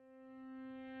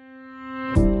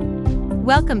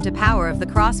Welcome to Power of the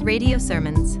Cross Radio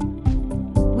Sermons.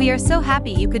 We are so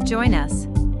happy you could join us.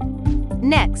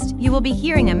 Next, you will be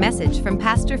hearing a message from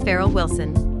Pastor Farrell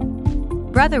Wilson.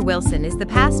 Brother Wilson is the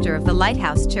pastor of the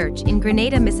Lighthouse Church in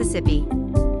Grenada, Mississippi.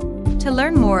 To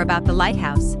learn more about the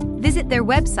Lighthouse, visit their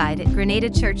website at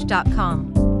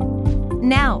grenadachurch.com.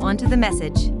 Now, on to the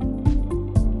message.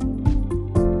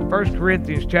 1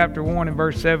 Corinthians chapter 1 and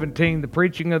verse 17, the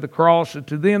preaching of the cross is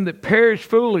to them that perish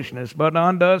foolishness, but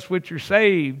unto us which are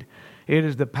saved, it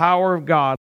is the power of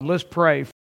God. Let's pray.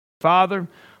 Father,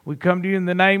 we come to you in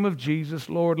the name of Jesus,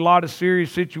 Lord. A lot of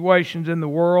serious situations in the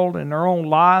world, in our own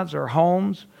lives, our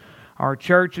homes, our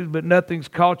churches, but nothing's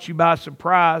caught you by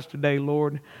surprise today,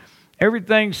 Lord.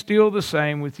 Everything's still the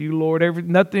same with you, Lord.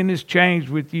 Nothing has changed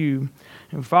with you.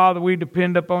 And Father, we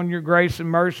depend upon your grace and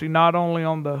mercy, not only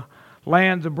on the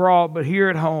lands abroad, but here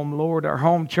at home, Lord, our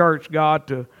home church, God,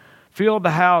 to fill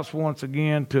the house once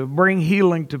again, to bring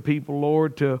healing to people,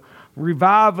 Lord, to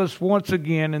revive us once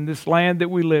again in this land that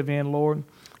we live in, Lord.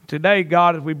 Today,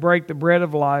 God, as we break the bread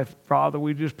of life, Father,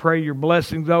 we just pray your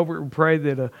blessings over it. We pray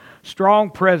that a strong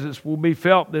presence will be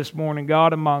felt this morning,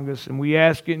 God, among us, and we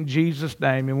ask it in Jesus'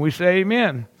 name, and we say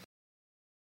amen.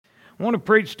 I want to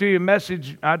preach to you a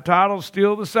message I titled,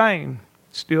 Still the Same.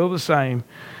 Still the Same.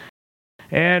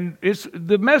 And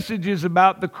the message is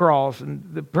about the cross,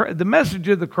 and the message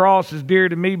of the cross is dear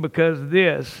to me because of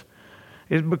this,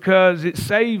 is because it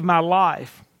saved my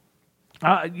life.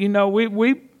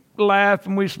 We laugh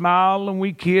and we smile and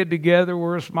we kid together.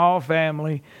 We're a small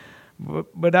family,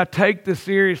 but I take the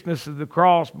seriousness of the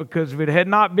cross because if it had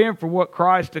not been for what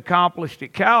Christ accomplished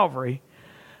at Calvary,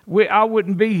 I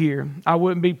wouldn't be here. I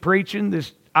wouldn't be preaching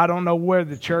this. I don't know where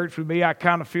the church would be. I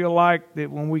kind of feel like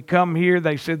that when we come here,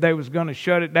 they said they was going to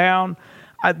shut it down.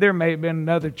 There may have been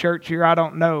another church here, I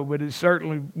don't know, but it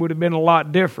certainly would have been a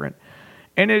lot different.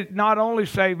 And it not only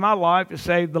saved my life, it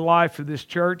saved the life of this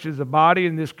church as a body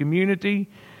in this community.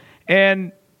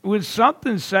 And when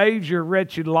something saves your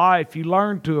wretched life, you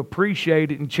learn to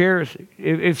appreciate it and cherish it.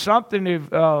 If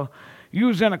you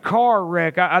was in a car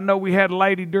wreck, I know we had a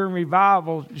lady during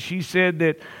revival, she said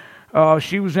that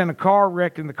she was in a car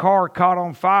wreck and the car caught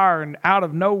on fire, and out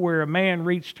of nowhere a man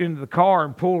reached into the car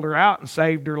and pulled her out and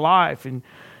saved her life. And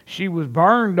she was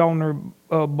burned on her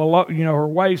below, her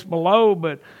waist below,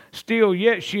 but still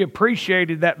yet she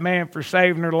appreciated that man for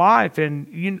saving her life.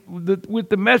 And with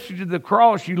the message of the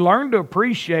cross, you learn to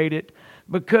appreciate it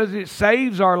because it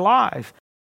saves our life.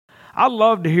 I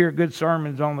love to hear good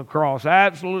sermons on the cross. I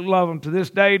absolutely love them. To this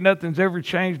day, nothing's ever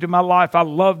changed in my life. I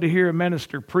love to hear a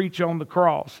minister preach on the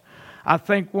cross. I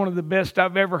think one of the best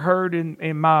I've ever heard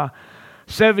in my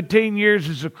 17 years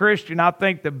as a Christian, I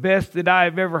think the best that I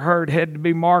have ever heard had to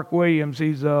be Mark Williams.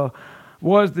 He's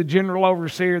was the general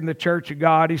overseer in the Church of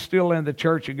God. He's still in the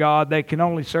Church of God. They can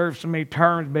only serve so many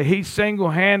terms, but he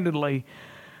single-handedly,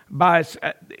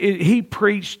 he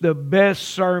preached the best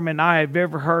sermon I have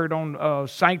ever heard on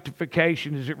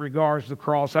sanctification as it regards the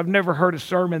cross. I've never heard a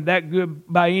sermon that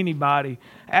good by anybody.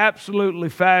 Absolutely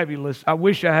fabulous. I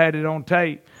wish I had it on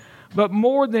tape. But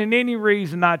more than any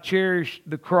reason I cherish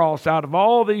the cross out of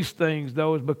all these things,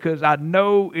 though, is because I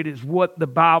know it is what the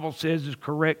Bible says is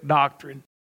correct doctrine.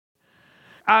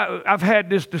 I've had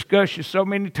this discussion so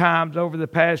many times over the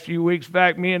past few weeks. In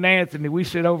fact, me and Anthony, we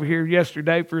sat over here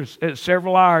yesterday for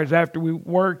several hours after we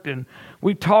worked, and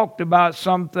we talked about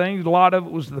some things. A lot of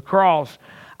it was the cross.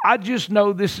 I just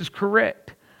know this is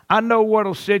correct. I know what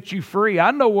will set you free.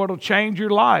 I know what will change your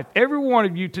life. Every one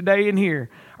of you today in here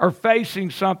are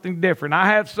facing something different. I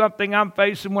have something I'm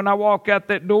facing when I walk out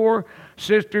that door.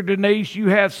 Sister Denise, you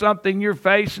have something you're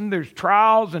facing. There's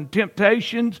trials and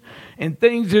temptations and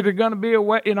things that are going to be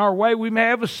in our way. We may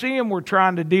have a sin we're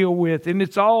trying to deal with, and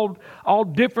it's all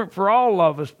different for all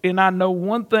of us. And I know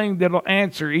one thing that'll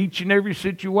answer each and every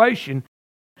situation,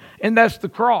 and that's the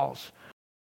cross.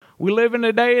 We live in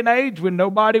a day and age when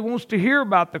nobody wants to hear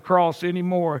about the cross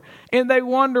anymore, and they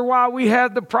wonder why we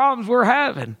have the problems we're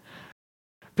having.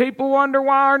 People wonder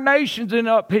why our nation's in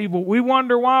upheaval. We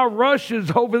wonder why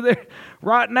Russia's over there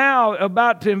right now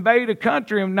about to invade a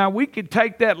country. And now we could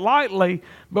take that lightly,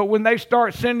 but when they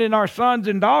start sending our sons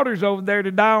and daughters over there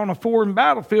to die on a foreign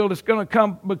battlefield, it's going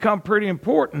to become pretty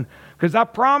important. Because I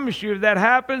promise you, if that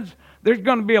happens, there's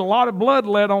going to be a lot of blood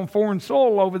let on foreign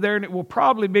soil over there, and it will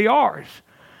probably be ours.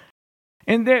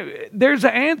 And there's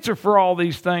an answer for all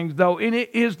these things, though, and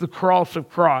it is the cross of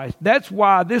Christ. That's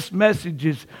why this message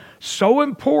is so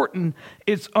important.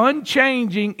 It's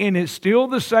unchanging, and it's still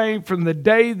the same from the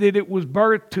day that it was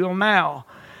birthed till now.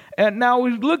 And now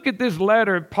we look at this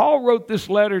letter. Paul wrote this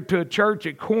letter to a church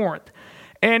at Corinth,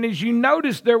 And as you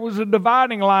notice, there was a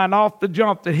dividing line off the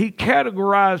jump that he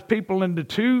categorized people into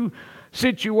two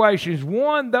situations.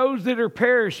 One, those that are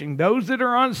perishing, those that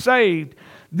are unsaved.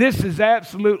 This is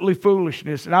absolutely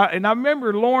foolishness. And I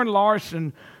remember Lauren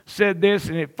Larson said this,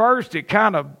 and at first it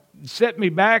kind of set me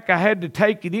back. I had to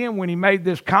take it in when he made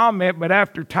this comment, but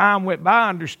after time went by, I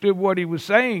understood what he was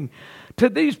saying. To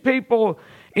these people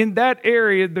in that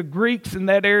area, the Greeks in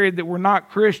that area that were not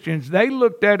Christians, they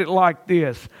looked at it like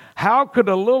this: how could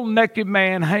a little naked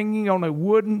man hanging on a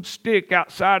wooden stick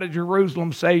outside of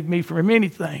Jerusalem save me from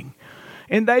anything?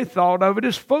 And they thought of it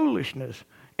as foolishness.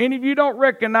 And if you don't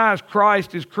recognize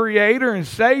Christ as Creator and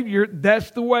Savior,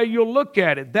 that's the way you'll look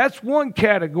at it. That's one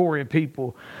category of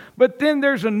people. But then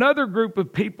there's another group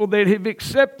of people that have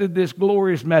accepted this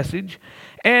glorious message,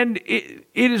 and it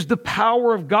is the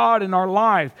power of God in our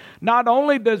life. Not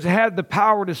only does it have the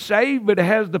power to save, but it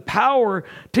has the power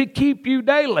to keep you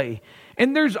daily.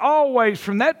 And there's always,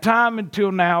 from that time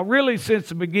until now, really since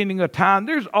the beginning of time,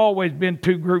 there's always been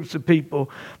two groups of people.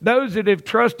 Those that have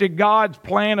trusted God's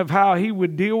plan of how He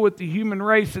would deal with the human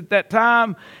race at that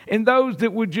time, and those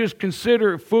that would just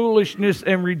consider it foolishness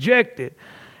and reject it.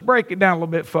 Break it down a little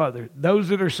bit further. Those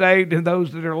that are saved and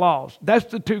those that are lost. That's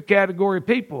the two category of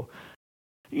people.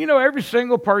 You know, every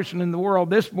single person in the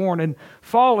world this morning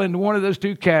fall into one of those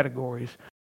two categories.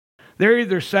 They're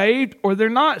either saved or they're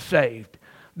not saved.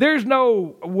 There's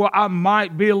no, well, I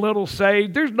might be a little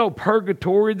saved. There's no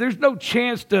purgatory. There's no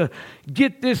chance to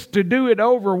get this, to do it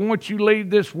over once you leave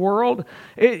this world.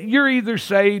 You're either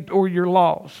saved or you're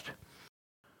lost.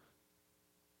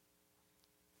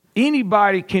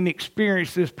 Anybody can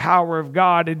experience this power of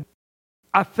God. And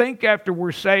I think after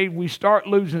we're saved, we start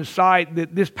losing sight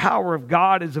that this power of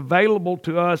God is available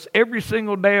to us every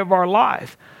single day of our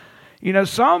life. You know,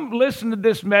 some listened to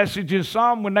this message, and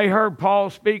some, when they heard Paul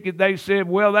speak it, they said,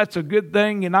 well, that's a good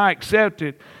thing, and I accept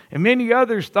it. And many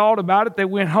others thought about it. They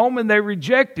went home and they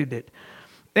rejected it.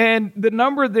 And the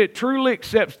number that truly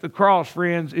accepts the cross,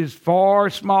 friends, is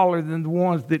far smaller than the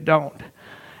ones that don't.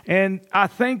 And I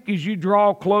think as you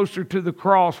draw closer to the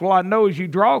cross, well, I know as you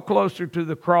draw closer to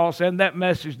the cross and that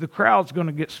message, the crowd's going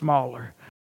to get smaller.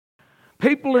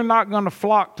 People are not going to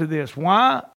flock to this.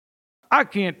 Why? I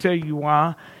can't tell you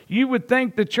why. You would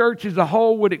think the church as a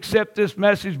whole would accept this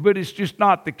message, but it's just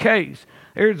not the case.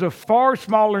 There's a far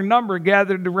smaller number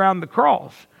gathered around the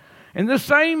cross. And the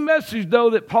same message, though,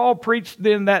 that Paul preached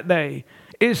then that day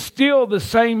is still the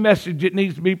same message that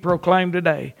needs to be proclaimed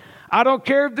today. I don't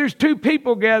care if there's 2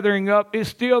 people gathering up, it's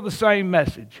still the same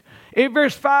message. If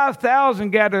there's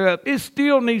 5,000 gathered up, it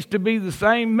still needs to be the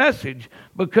same message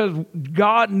because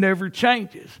God never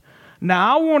changes.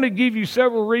 Now, I want to give you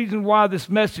several reasons why this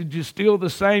message is still the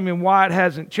same and why it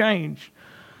hasn't changed.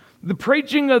 The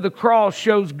preaching of the cross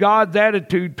shows God's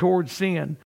attitude towards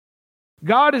sin.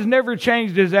 God has never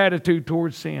changed His attitude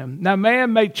towards sin. Now,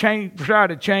 man may try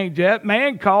to change that.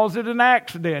 Man calls it an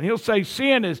accident. He'll say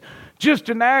sin is just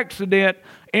an accident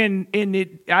and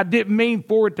I didn't mean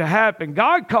for it to happen.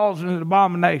 God calls it an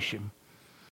abomination.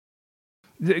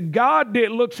 God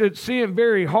looks at sin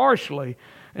very harshly.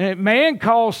 And man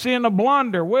calls sin a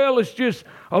blunder. Well, it's just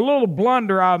a little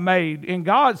blunder I made. And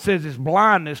God says it's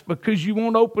blindness because you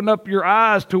won't open up your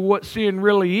eyes to what sin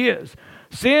really is.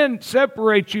 Sin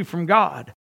separates you from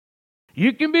God.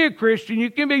 You can be a Christian,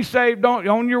 you can be saved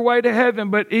on your way to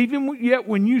heaven, but even yet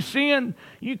when you sin,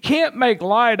 you can't make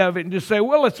light of it and just say,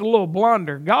 well, it's a little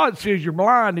blunder. God says you're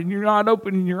blind and you're not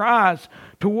opening your eyes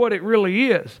to what it really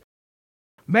is.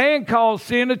 Man calls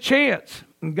sin a chance,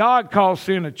 and God calls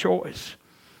sin a choice.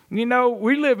 You know,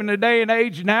 we live in a day and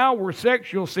age now where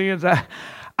sexual sins,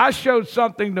 I showed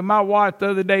something to my wife the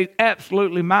other day,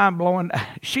 absolutely mind-blowing.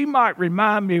 She might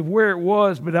remind me of where it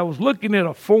was, but I was looking at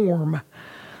a form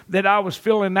that I was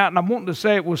filling out, and I'm wanting to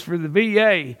say it was for the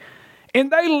VA.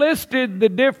 And they listed the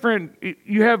different,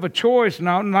 you have a choice.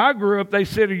 Now, when I grew up, they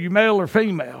said, are you male or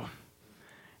female?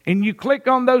 And you click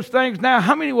on those things. Now,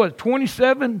 how many was it,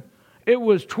 27? It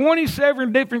was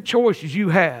 27 different choices you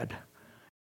had.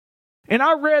 And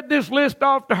I read this list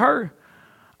off to her.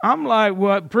 I'm like,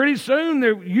 well, pretty soon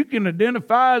you can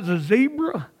identify as a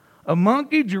zebra, a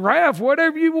monkey, giraffe,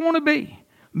 whatever you want to be.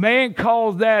 Man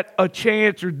calls that a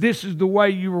chance or this is the way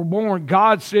you were born.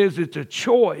 God says it's a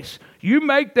choice. You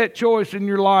make that choice in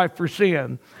your life for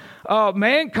sin.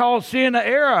 Man calls sin an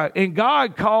error, and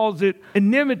God calls it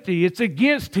enmity. It's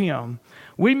against Him.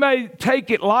 We may take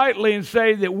it lightly and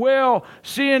say that, well,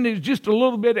 sin is just a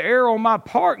little bit of error on my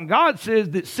part, and God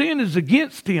says that sin is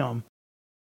against Him.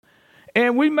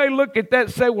 And we may look at that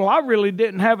and say, well, I really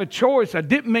didn't have a choice. I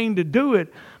didn't mean to do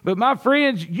it. But my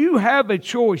friends, you have a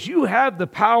choice. You have the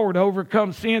power to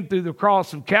overcome sin through the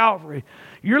cross of Calvary.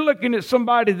 You're looking at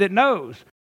somebody that knows.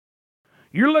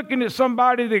 You're looking at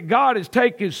somebody that God has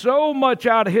taken so much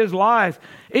out of his life.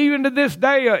 Even to this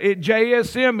day at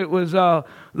JSM, it was the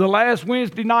last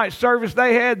Wednesday night service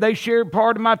they had. They shared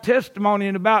part of my testimony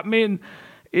and about me. And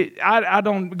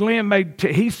Glenn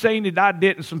he's seen it, I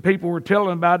didn't. Some people were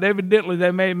telling about it. Evidently,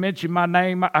 they may have mentioned my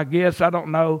name, I guess. I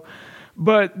don't know.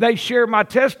 But they share my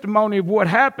testimony of what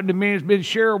happened to me. It's been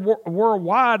shared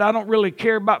worldwide. I don't really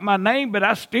care about my name, but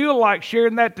I still like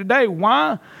sharing that today.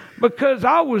 Why? Because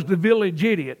I was the village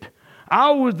idiot.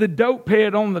 I was the dope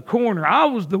head on the corner. I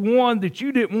was the one that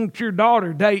you didn't want your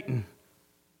daughter dating.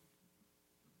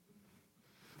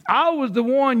 I was the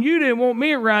one you didn't want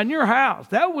me around your house.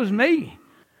 That was me.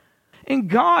 And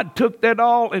God took that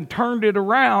all and turned it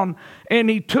around, and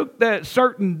he took that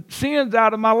certain sins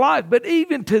out of my life. But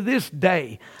even to this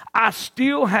day, I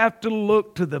still have to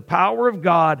look to the power of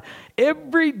God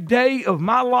every day of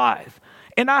my life.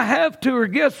 And I have to, or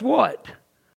guess what?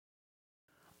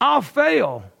 I'll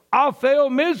fail. I'll fail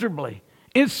miserably.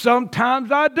 And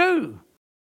sometimes I do.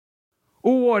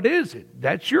 Well, what is it?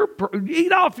 That's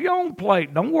eat off your own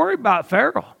plate. Don't worry about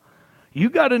Farrell. You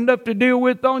got enough to deal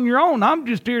with on your own. I'm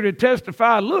just here to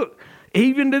testify. Look,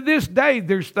 even to this day,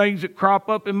 there's things that crop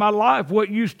up in my life. What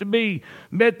used to be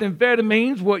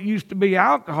methamphetamines, what used to be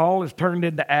alcohol has turned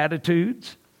into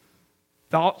attitudes,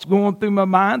 thoughts going through my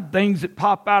mind, things that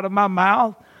pop out of my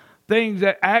mouth,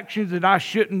 actions that I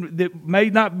shouldn't, that may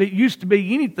not be, used to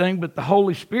be anything, but the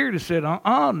Holy Spirit has said,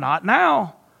 not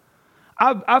now.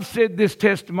 I've said this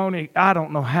testimony, I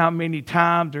don't know how many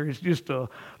times. There is just a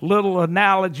little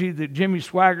analogy that Jimmy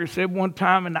Swaggart said one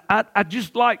time, and I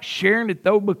just like sharing it,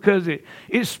 though, because it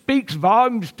speaks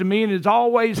volumes to me, and it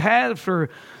always has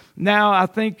for now. I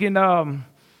think in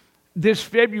this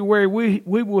February, we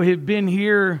will have been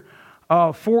here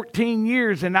 14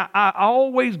 years, and I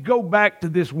always go back to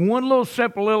this one little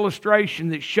simple illustration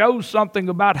that shows something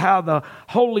about how the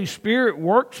Holy Spirit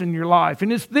works in your life,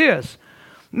 and it's this.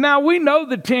 Now, we know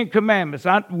the Ten Commandments.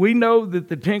 We know that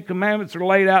the Ten Commandments are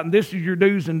laid out, and this is your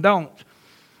do's and don'ts.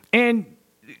 And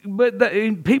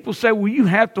people say, well, you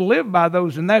have to live by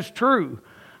those, and that's true.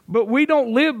 But we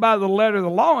don't live by the letter of the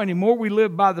law anymore. We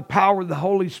live by the power of the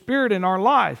Holy Spirit in our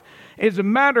life. As a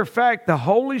matter of fact, the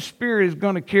Holy Spirit is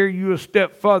going to carry you a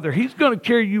step further. He's going to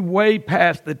carry you way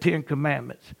past the Ten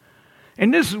Commandments.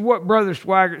 And this is what Brother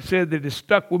Swaggart said that has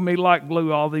stuck with me like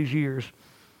glue all these years.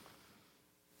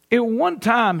 At one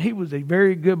time, he was a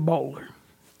very good bowler.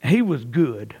 He was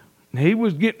good. He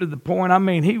was getting to the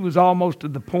point, he was almost to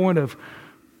the point of,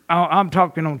 I'm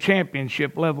talking on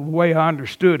championship level, the way I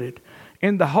understood it.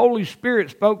 And the Holy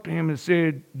Spirit spoke to him and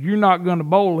said, you're not going to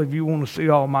bowl if you want to see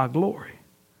all my glory.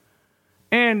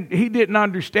 And he didn't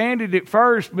understand it at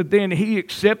first, but then he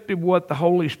accepted what the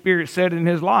Holy Spirit said in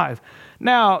his life.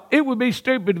 Now, it would be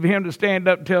stupid of him to stand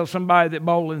up and tell somebody that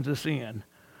bowling's a sin.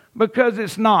 Because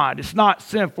it's not. It's not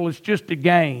sinful. It's just a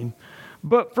game.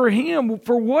 But for him,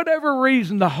 for whatever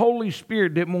reason, the Holy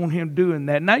Spirit didn't want him doing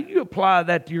that. Now, you apply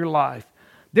that to your life.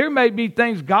 There may be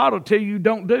things God will tell you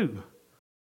don't do.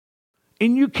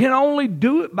 And you can only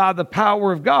do it by the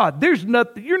power of God. There's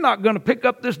nothing. You're not going to pick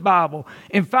up this Bible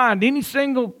and find any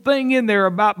single thing in there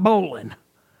about bowling.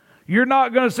 You're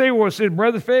not going to say, well, it said,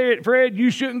 Brother Fred,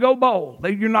 you shouldn't go bowl.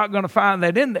 You're not going to find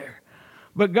that in there.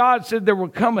 But God said there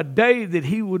would come a day that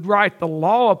he would write the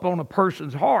law upon a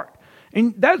person's heart.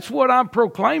 And that's what I'm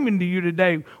proclaiming to you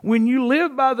today. When you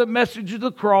live by the message of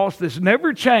the cross that's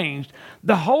never changed,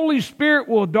 the Holy Spirit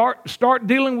will start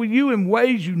dealing with you in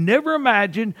ways you never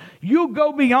imagined. You'll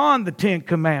go beyond the Ten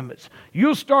Commandments.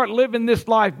 You'll start living this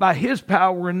life by his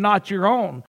power and not your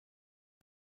own.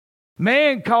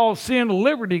 Man calls sin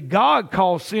liberty. God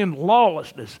calls sin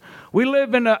lawlessness. We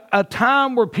live in a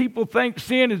time where people think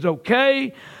sin is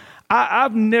okay.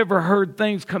 I've never heard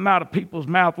things come out of people's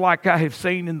mouth like I have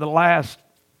seen in the last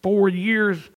 4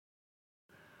 years.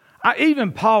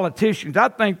 Even politicians, I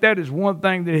think that is one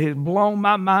thing that has blown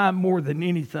my mind more than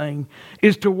anything,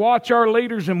 is to watch our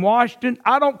leaders in Washington.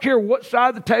 I don't care what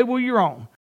side of the table you're on.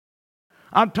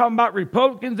 I'm talking about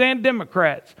Republicans and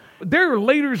Democrats. They're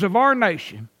leaders of our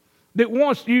nation that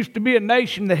once used to be a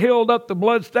nation that held up the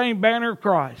bloodstained banner of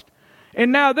Christ.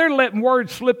 And now they're letting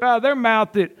words slip out of their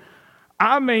mouth that,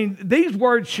 these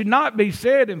words should not be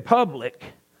said in public.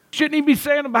 Shouldn't even be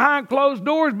saying them behind closed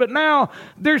doors, but now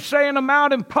they're saying them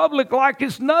out in public like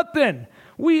it's nothing.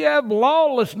 We have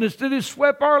lawlessness that has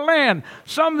swept our land.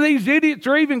 Some of these idiots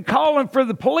are even calling for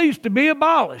the police to be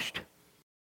abolished.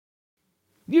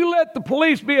 You let the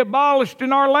police be abolished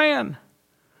in our land,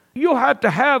 you'll have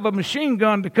to have a machine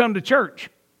gun to come to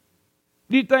church.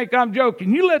 Do you think I'm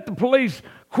joking? You let the police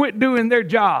quit doing their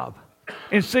job.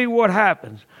 and see what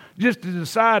happens. Just as a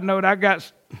side note,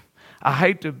 I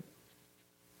hate to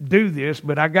do this,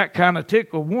 but I got kind of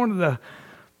tickled. One of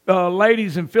the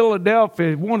ladies in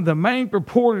Philadelphia, one of the main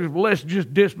purporters of let's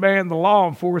just disband the law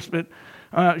enforcement,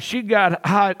 she got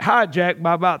hijacked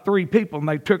by about 3 people, and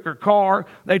they took her car,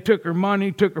 they took her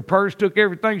money, took her purse, took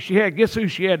everything she had. Guess who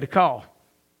she had to call?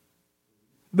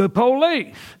 The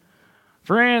police.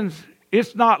 Friends,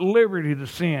 it's not liberty to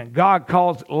sin. God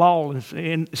calls it lawless.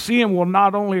 And sin will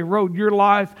not only erode your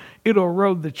life, it'll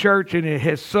erode the church, and it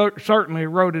has certainly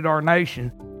eroded our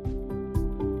nation.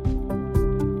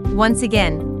 Once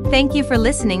again, thank you for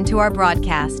listening to our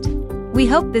broadcast. We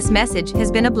hope this message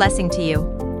has been a blessing to you.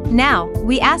 Now,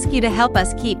 we ask you to help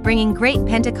us keep bringing great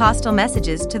Pentecostal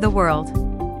messages to the world.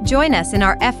 Join us in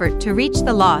our effort to reach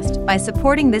the lost by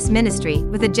supporting this ministry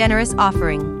with a generous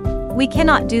offering. We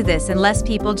cannot do this unless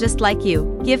people just like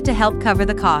you give to help cover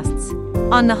the costs.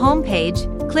 On the home page,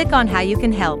 click on how you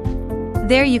can help.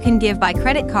 There you can give by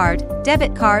credit card,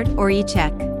 debit card, or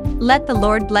e-check. Let the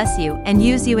Lord bless you and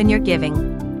use you in your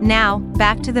giving. Now,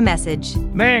 back to the message.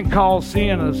 Man calls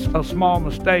sin a small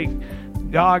mistake.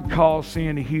 God calls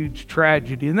sin a huge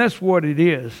tragedy, and that's what it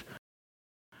is.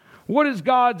 What is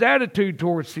God's attitude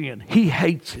towards sin? He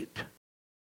hates it.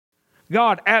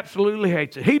 God absolutely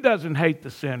hates it. He doesn't hate the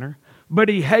sinner, but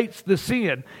He hates the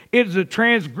sin. It is a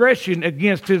transgression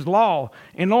against His law,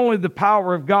 and only the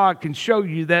power of God can show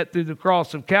you that through the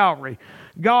cross of Calvary.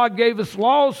 God gave us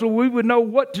laws so we would know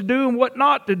what to do and what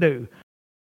not to do.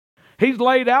 He's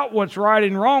laid out what's right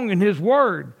and wrong in His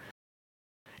Word.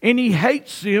 And He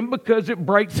hates sin because it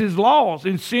breaks His laws,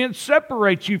 and sin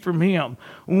separates you from Him.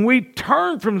 When we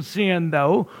turn from sin,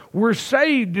 though, we're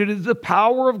saved. It is the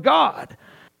power of God.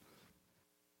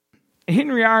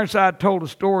 Henry Ironside told a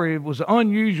story. It was an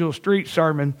unusual street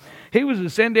sermon. He was in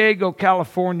San Diego,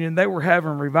 California, and they were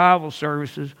having revival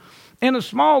services. And a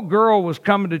small girl was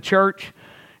coming to church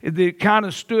that kind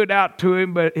of stood out to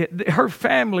him, but her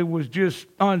family was just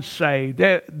unsaved.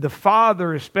 The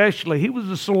father especially, he was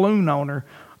a saloon owner,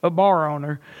 a bar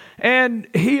owner, and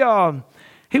he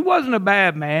wasn't a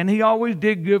bad man. He always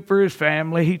did good for his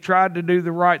family. He tried to do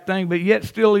the right thing, but yet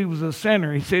still he was a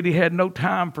sinner. He said he had no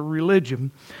time for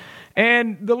religion.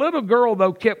 And the little girl,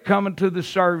 though, kept coming to the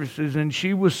services, and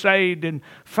she was saved. And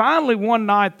finally, one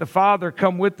night, the father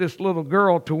come with this little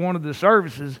girl to one of the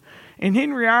services, and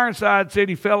Henry Ironside said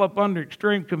he fell up under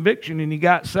extreme conviction, and he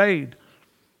got saved.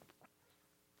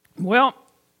 Well,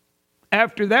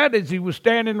 after that, as he was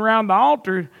standing around the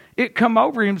altar, it come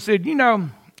over him and said,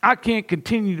 I can't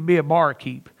continue to be a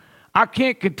barkeep. I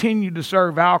can't continue to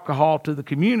serve alcohol to the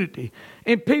community.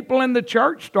 And people in the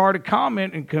church started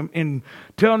commenting and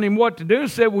telling him what to do.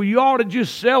 Said, well, you ought to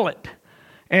just sell it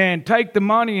and take the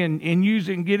money and use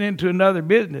it and get into another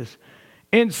business.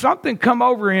 And something come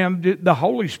over him. The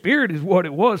Holy Spirit is what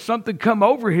it was. Something come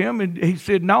over him, and he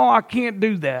said, no, I can't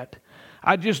do that.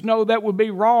 I just know that would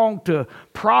be wrong to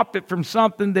profit from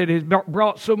something that has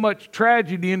brought so much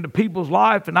tragedy into people's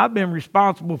life, and I've been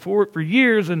responsible for it for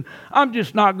years, and I'm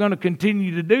just not going to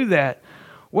continue to do that.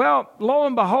 Well, lo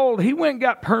and behold, he went and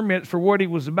got permits for what he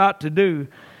was about to do.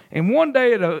 And one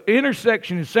day at an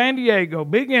intersection in San Diego,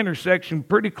 big intersection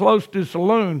pretty close to the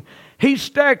saloon, he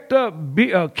stacked up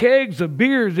kegs of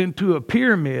beers into a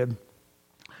pyramid.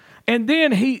 And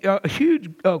then a huge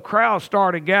crowd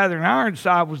started gathering.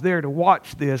 Ironside was there to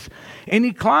watch this. And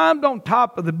he climbed on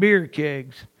top of the beer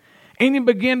kegs, and he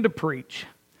began to preach.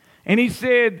 And he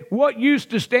said, what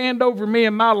used to stand over me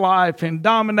in my life and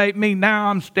dominate me, now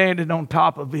I'm standing on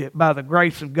top of it by the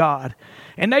grace of God.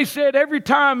 And they said every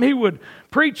time he would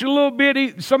preach a little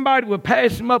bit, somebody would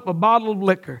pass him up a bottle of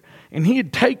liquor, and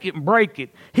he'd take it and break it.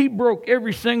 He broke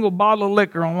every single bottle of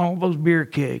liquor on all those beer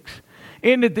kegs.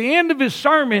 And at the end of his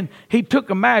sermon, he took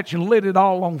a match and lit it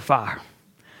all on fire.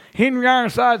 Henry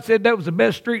Ironside said that was the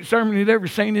best street sermon he'd ever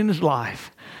seen in his life.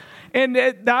 And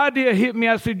the idea hit me.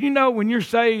 I said, when you're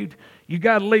saved, you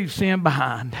got to leave sin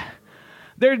behind.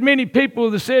 There's many people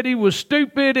that said he was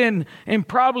stupid and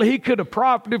probably he could have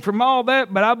profited from all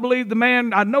that, but I believe the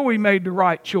man, I know he made the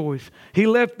right choice. He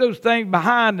left those things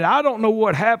behind, and I don't know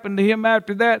what happened to him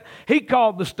after that. He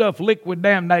called the stuff liquid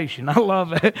damnation. I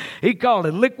love it. He called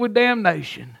it liquid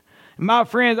damnation. And my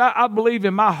friends, I believe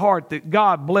in my heart that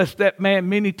God blessed that man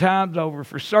many times over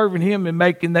for serving Him and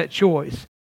making that choice.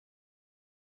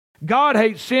 God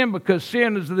hates sin because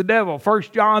sin is of the devil. 1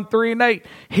 John 3:8.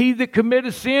 He that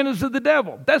committeth sin is of the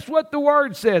devil. That's what the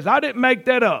Word says. I didn't make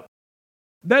that up.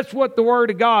 That's what the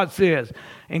Word of God says.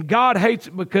 And God hates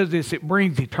it because it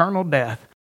brings eternal death.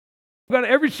 Got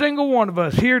every single one of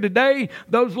us here today,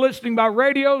 those listening by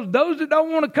radios, those that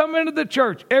don't want to come into the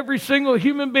church, every single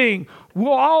human being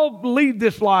will all leave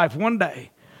this life one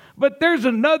day. But there's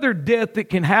another death that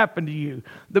can happen to you.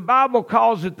 The Bible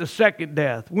calls it the second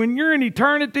death. When you're in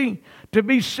eternity, to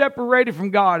be separated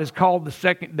from God is called the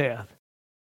second death.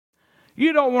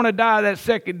 You don't want to die that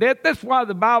second death. That's why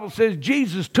the Bible says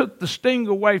Jesus took the sting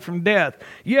away from death.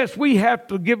 Yes, we have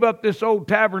to give up this old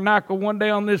tabernacle one day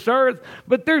on this earth,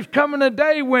 but there's coming a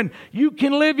day when you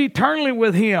can live eternally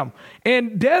with Him.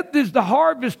 And death is the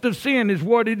harvest of sin, is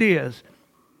what it is.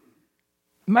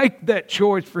 Make that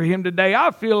choice for Him today.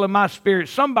 I feel in my spirit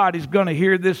somebody's going to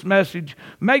hear this message.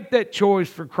 Make that choice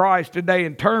for Christ today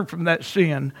and turn from that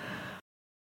sin.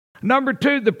 Number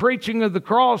 2, the preaching of the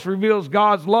cross reveals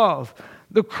God's love.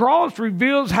 The cross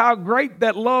reveals how great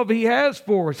that love He has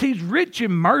for us. He's rich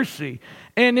in mercy,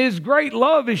 and His great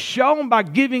love is shown by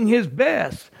giving His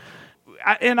best.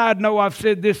 And I know I've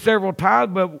said this several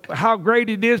times, but how great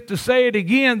it is to say it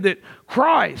again, that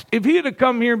Christ, if He had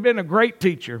come here and been a great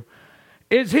teacher,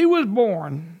 as He was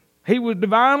born, He was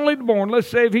divinely born. Let's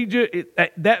say if He just,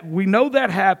 that we know that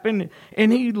happened,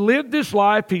 and He lived this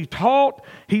life. He taught.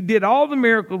 He did all the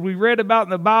miracles we read about in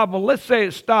the Bible. Let's say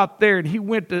it stopped there, and He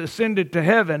ascended to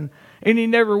heaven, and He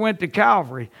never went to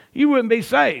Calvary. You wouldn't be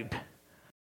saved.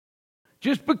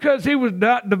 Just because He was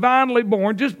divinely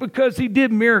born, just because He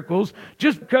did miracles,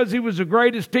 just because He was the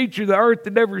greatest teacher the earth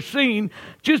had ever seen,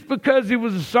 just because He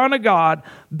was the Son of God,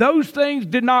 those things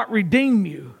did not redeem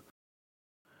you.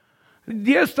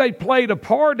 Yes, they played a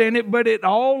part in it, but it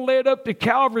all led up to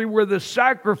Calvary where the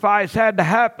sacrifice had to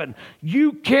happen.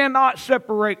 You cannot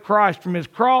separate Christ from His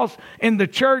cross, and the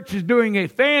church is doing a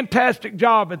fantastic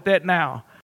job at that now.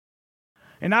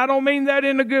 And I don't mean that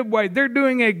in a good way. They're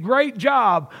doing a great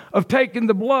job of taking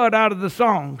the blood out of the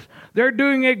songs. They're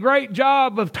doing a great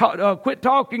job of quit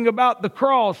talking about the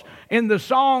cross in the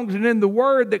songs and in the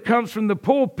word that comes from the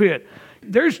pulpit.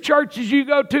 There's churches you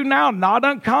go to now, not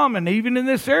uncommon, even in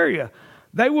this area.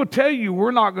 They will tell you,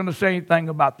 we're not going to say anything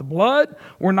about the blood,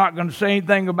 we're not going to say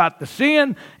anything about the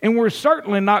sin, and we're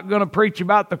certainly not going to preach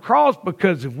about the cross,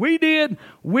 because if we did,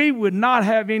 we would not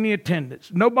have any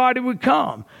attendance. Nobody would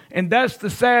come. And that's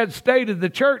the sad state of the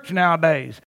church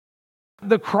nowadays.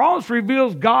 The cross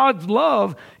reveals God's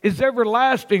love is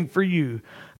everlasting for you.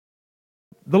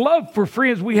 The love for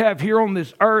friends we have here on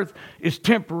this earth is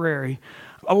temporary.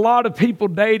 A lot of people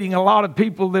dating, a lot of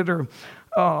people that are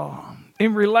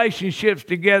in relationships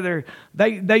together,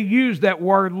 they use that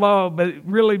word love, but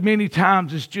really many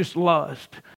times it's just lust.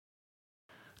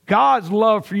 God's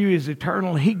love for you is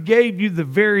eternal. He gave you the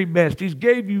very best. He's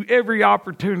gave you every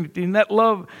opportunity, and that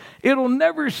love, it'll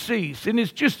never cease, and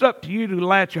it's just up to you to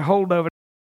latch a hold of it.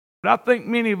 But I think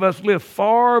many of us live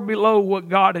far below what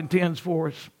God intends for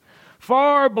us.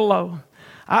 Far below.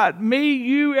 Me,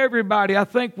 you, everybody, I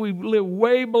think we live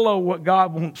way below what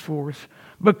God wants for us,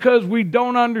 because we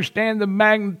don't understand the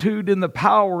magnitude and the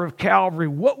power of Calvary,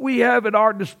 what we have at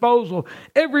our disposal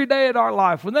every day of our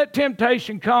life. When that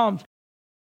temptation comes,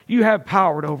 you have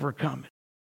power to overcome it.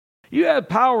 You have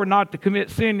power not to commit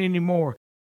sin anymore.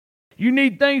 You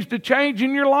need things to change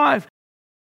in your life.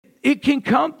 It can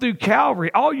come through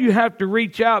Calvary. All you have to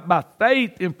reach out by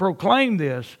faith and proclaim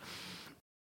this.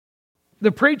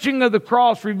 The preaching of the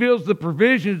cross reveals the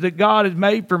provisions that God has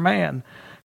made for man.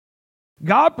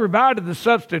 God provided the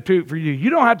substitute for you.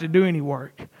 You don't have to do any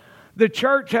work. The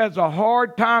church has a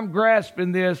hard time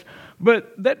grasping this,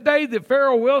 but that day that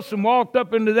Farrell Wilson walked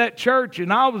up into that church,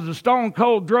 and I was a stone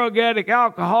cold drug addict,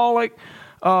 alcoholic,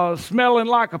 smelling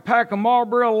like a pack of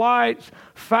Marlboro Lights,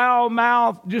 foul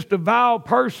mouth, just a vile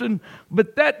person.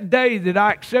 But that day that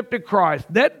I accepted Christ,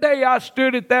 that day I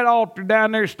stood at that altar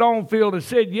down there at Stonefield and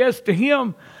said yes to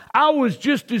Him, I was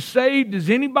just as saved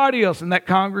as anybody else in that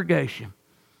congregation.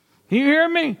 You hear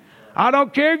me? I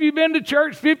don't care if you've been to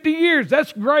church 50 years.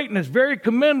 That's great and it's very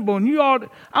commendable, and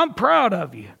I'm proud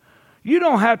of you. You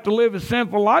don't have to live a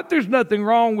sinful life. There's nothing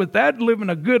wrong with that, living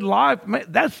a good life. Man,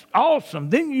 that's awesome.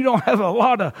 Then you don't have a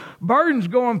lot of burdens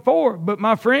going forward. But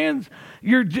my friends,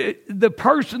 the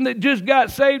person that just got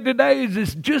saved today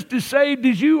is just as saved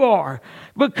as you are,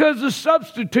 because the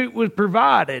substitute was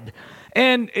provided.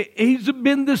 And He's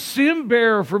been the sin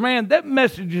bearer for man. That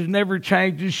message has never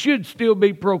changed. It should still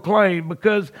be proclaimed,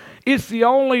 because it's the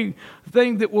only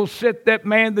thing that will set that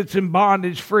man that's in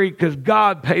bondage free, because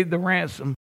God paid the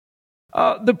ransom.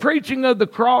 The preaching of the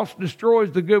cross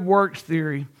destroys the good works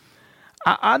theory.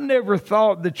 I never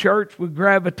thought the church would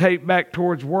gravitate back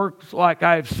towards works like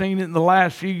I have seen it in the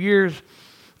last few years.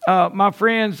 My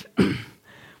friends,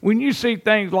 when you see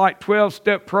things like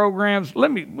 12-step programs,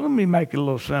 let me make it a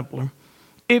little simpler.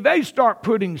 if they start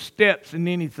putting steps in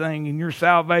anything in your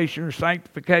salvation or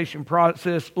sanctification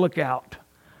process, look out.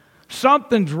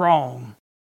 Something's wrong.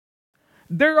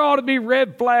 There ought to be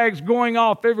red flags going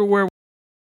off everywhere.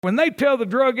 When they tell the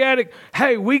drug addict,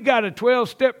 hey, we got a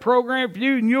 12-step program for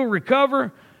you and you'll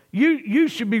recover, you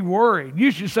should be worried.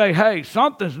 You should say, hey,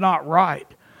 something's not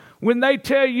right. When they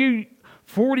tell you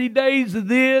 40 days of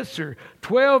this or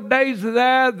 12 days of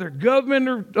that, the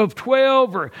government of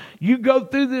 12, or you go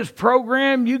through this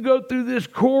program, you go through this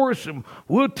course, and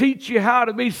we'll teach you how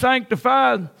to be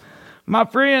sanctified. My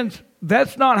friends,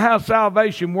 that's not how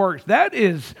salvation works. That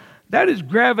is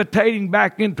gravitating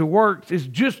back into works. It's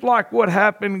just like what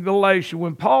happened in Galatia.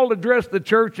 When Paul addressed the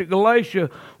church at Galatia,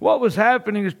 what was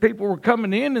happening is people were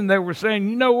coming in and they were saying,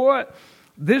 you know what?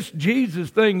 This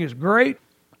Jesus thing is great,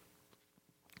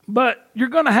 but you're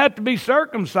going to have to be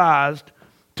circumcised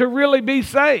to really be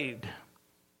saved.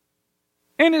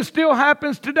 And it still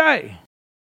happens today.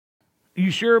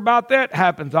 You sure about that?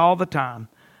 Happens all the time.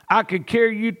 I could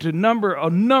carry you to a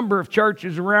number of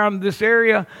churches around this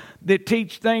area that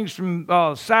teach things from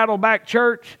Saddleback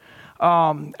Church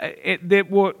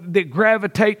that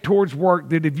gravitate towards work.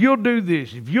 That if you'll do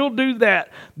this, if you'll do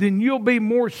that, then you'll be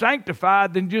more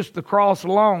sanctified than just the cross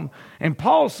alone. And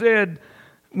Paul said,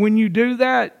 when you do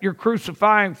that, you're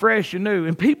crucifying fresh and new.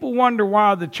 And people wonder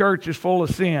why the church is full of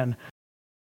sin.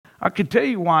 I can tell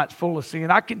you why it's full of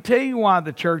sin. I can tell you why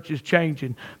the church is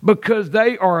changing. Because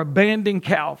they are abandoning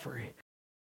Calvary.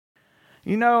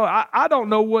 You know, I don't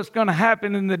know what's going to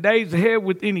happen in the days ahead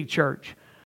with any church.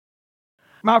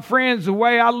 My friends, the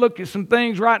way I look at some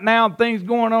things right now, things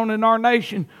going on in our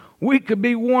nation, we could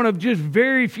be one of just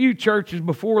very few churches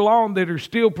before long that are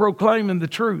still proclaiming the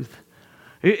truth.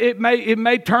 It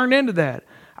may turn into that.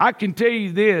 I can tell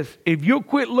you this, if you'll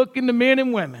quit looking to men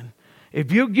and women,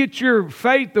 if you'll get your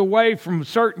faith away from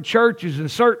certain churches and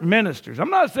certain ministers,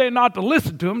 I'm not saying not to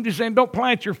listen to them, I'm just saying don't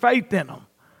plant your faith in them.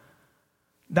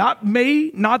 Not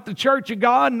me, not the Church of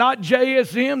God, not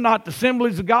JSM, not the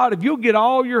Assemblies of God. If you'll get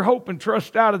all your hope and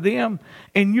trust out of them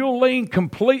and you'll lean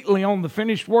completely on the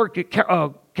finished work at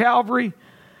Calvary,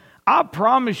 I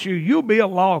promise you, you'll be a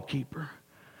law keeper.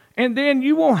 And then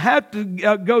you won't have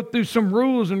to go through some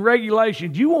rules and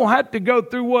regulations. You won't have to go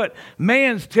through what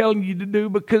man's telling you to do,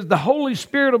 because the Holy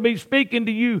Spirit will be speaking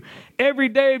to you every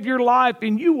day of your life,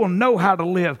 and you will know how to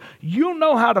live. You'll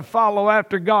know how to follow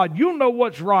after God. You'll know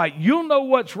what's right. You'll know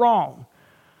what's wrong.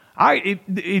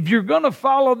 If you're going to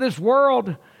follow this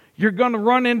world, you're going to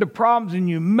run into problems and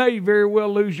you may very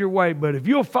well lose your way. But if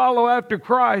you'll follow after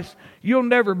Christ, you'll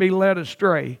never be led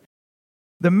astray.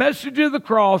 The message of the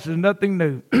cross is nothing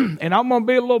new. And I'm going to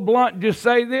be a little blunt and just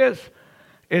say this.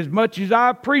 As much as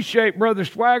I appreciate Brother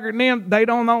Swaggart and them, they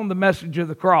don't own the message of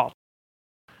the cross.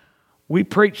 We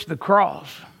preach the cross.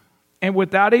 And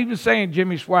without even saying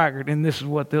Jimmy Swaggart, and this is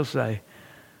what they'll say,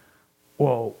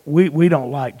 well, we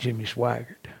don't like Jimmy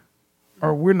Swaggart.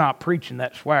 Or we're not preaching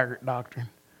that Swaggart doctrine.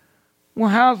 Well,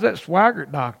 how's that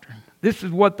Swaggart doctrine? This is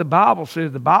what the Bible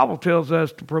says. The Bible tells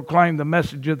us to proclaim the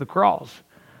message of the cross.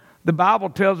 The Bible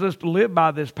tells us to live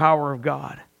by this power of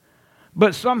God.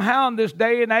 But somehow in this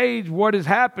day and age, what has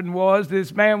happened was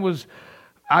this man was,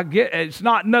 it's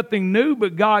not nothing new,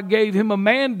 but God gave him a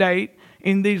mandate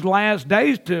in these last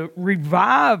days to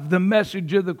revive the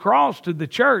message of the cross to the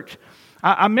church.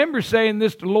 I remember saying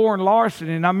this to Lauren Larson,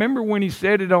 and I remember when he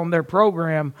said it on their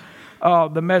program,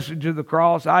 the message of the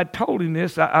cross. I told him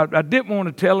this. I didn't want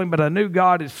to tell him, but I knew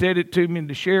God had said it to me and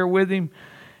to share with him.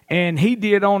 And he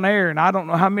did on air, and I don't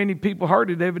know how many people heard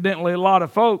it, evidently a lot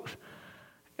of folks.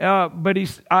 But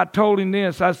I told him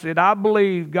this. I said, I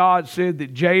believe God said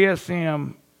that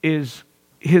JSM is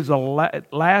his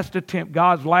last attempt,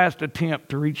 God's last attempt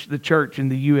to reach the church in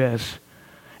the U.S.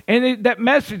 And that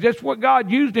message, that's what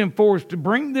God used him for, is to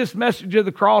bring this message of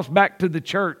the cross back to the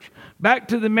church, back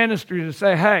to the ministry, to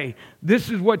say, hey, this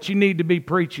is what you need to be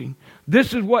preaching.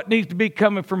 This is what needs to be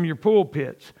coming from your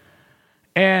pulpits.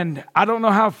 And I don't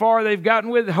know how far they've gotten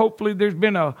with it. Hopefully there's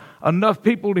been enough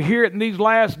people to hear it in these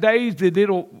last days that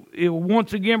it'll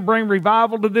once again bring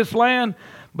revival to this land.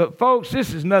 But folks,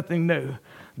 this is nothing new.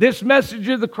 This message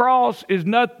of the cross is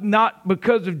not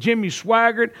because of Jimmy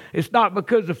Swaggart. It's not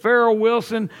because of Farrell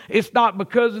Wilson. It's not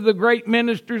because of the great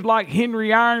ministers like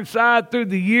Henry Ironside through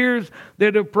the years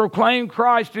that have proclaimed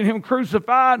Christ and Him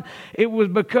crucified. It was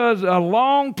because a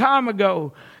long time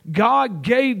ago, God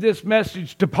gave this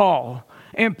message to Paul.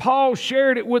 And Paul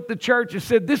shared it with the church and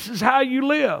said, this is how you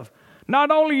live.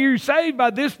 Not only are you saved by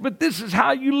this, but this is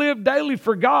how you live daily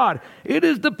for God. It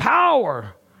is the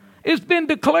power. It's been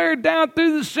declared down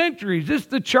through the centuries. It's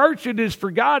the church that has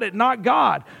forgot it, not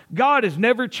God. God has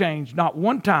never changed, not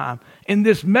one time, and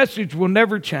this message will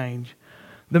never change.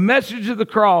 The message of the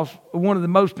cross, one of the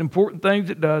most important things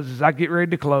it does, as I get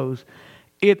ready to close,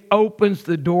 it opens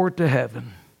the door to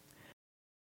heaven.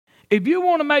 If you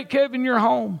want to make heaven your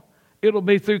home, it'll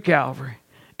be through Calvary.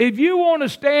 If you want to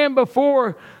stand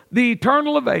before the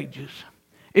eternal of ages,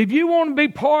 if you want to be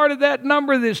part of that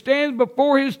number that stands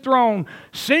before His throne,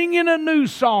 singing a new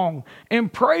song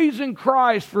and praising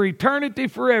Christ for eternity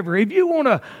forever, if you want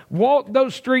to walk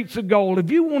those streets of gold,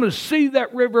 if you want to see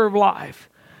that river of life,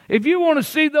 if you want to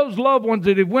see those loved ones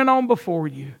that have went on before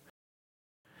you,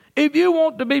 if you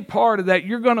want to be part of that,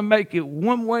 you're going to make it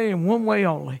one way and one way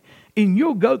only, and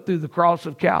you'll go through the cross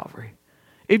of Calvary.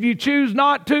 If you choose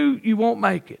not to, you won't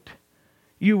make it.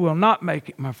 You will not make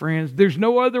it, my friends. There's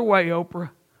no other way,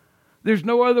 Oprah. There's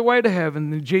no other way to heaven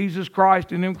than Jesus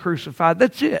Christ and Him crucified.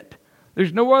 That's it.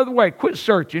 There's no other way. Quit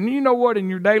searching. You know what? In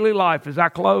your daily life, as I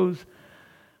close,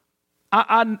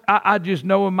 I just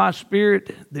know in my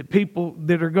spirit that people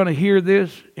that are going to hear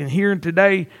this and hearing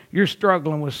today, you're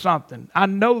struggling with something. I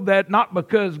know that not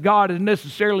because God is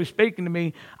necessarily speaking to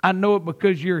me. I know it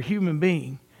because you're a human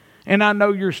being. And I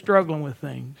know you're struggling with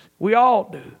things. We all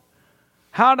do.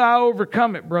 How do I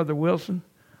overcome it, Brother Wilson?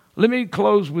 Let me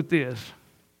close with this.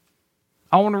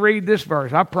 I want to read this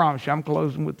verse. I promise you, I'm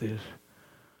closing with this.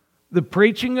 The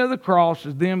preaching of the cross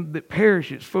is them that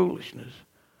perish its foolishness.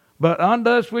 But unto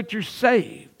us which are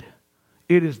saved,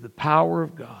 it is the power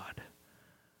of God.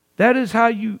 That is how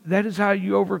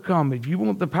you overcome. If you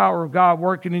want the power of God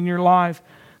working in your life,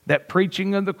 that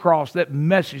preaching of the cross, that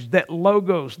message, that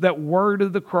logos, that word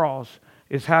of the cross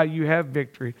is how you have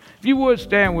victory. If you would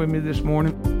stand with me this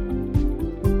morning.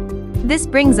 This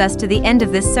brings us to the end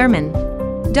of this sermon.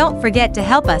 Don't forget to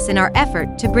help us in our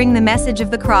effort to bring the message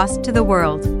of the cross to the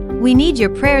world. We need your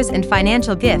prayers and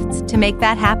financial gifts to make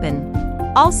that happen.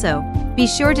 Also, be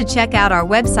sure to check out our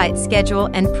website schedule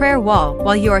and prayer wall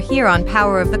while you are here on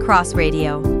Power of the Cross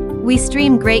Radio. We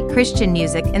stream great Christian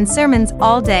music and sermons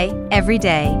all day, every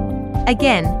day.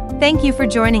 Again, thank you for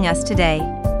joining us today.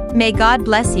 May God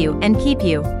bless you and keep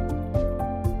you.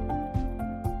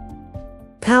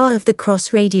 Power of the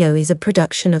Cross Radio is a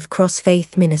production of Cross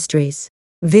Faith Ministries.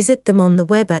 Visit them on the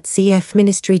web at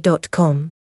cfministry.com.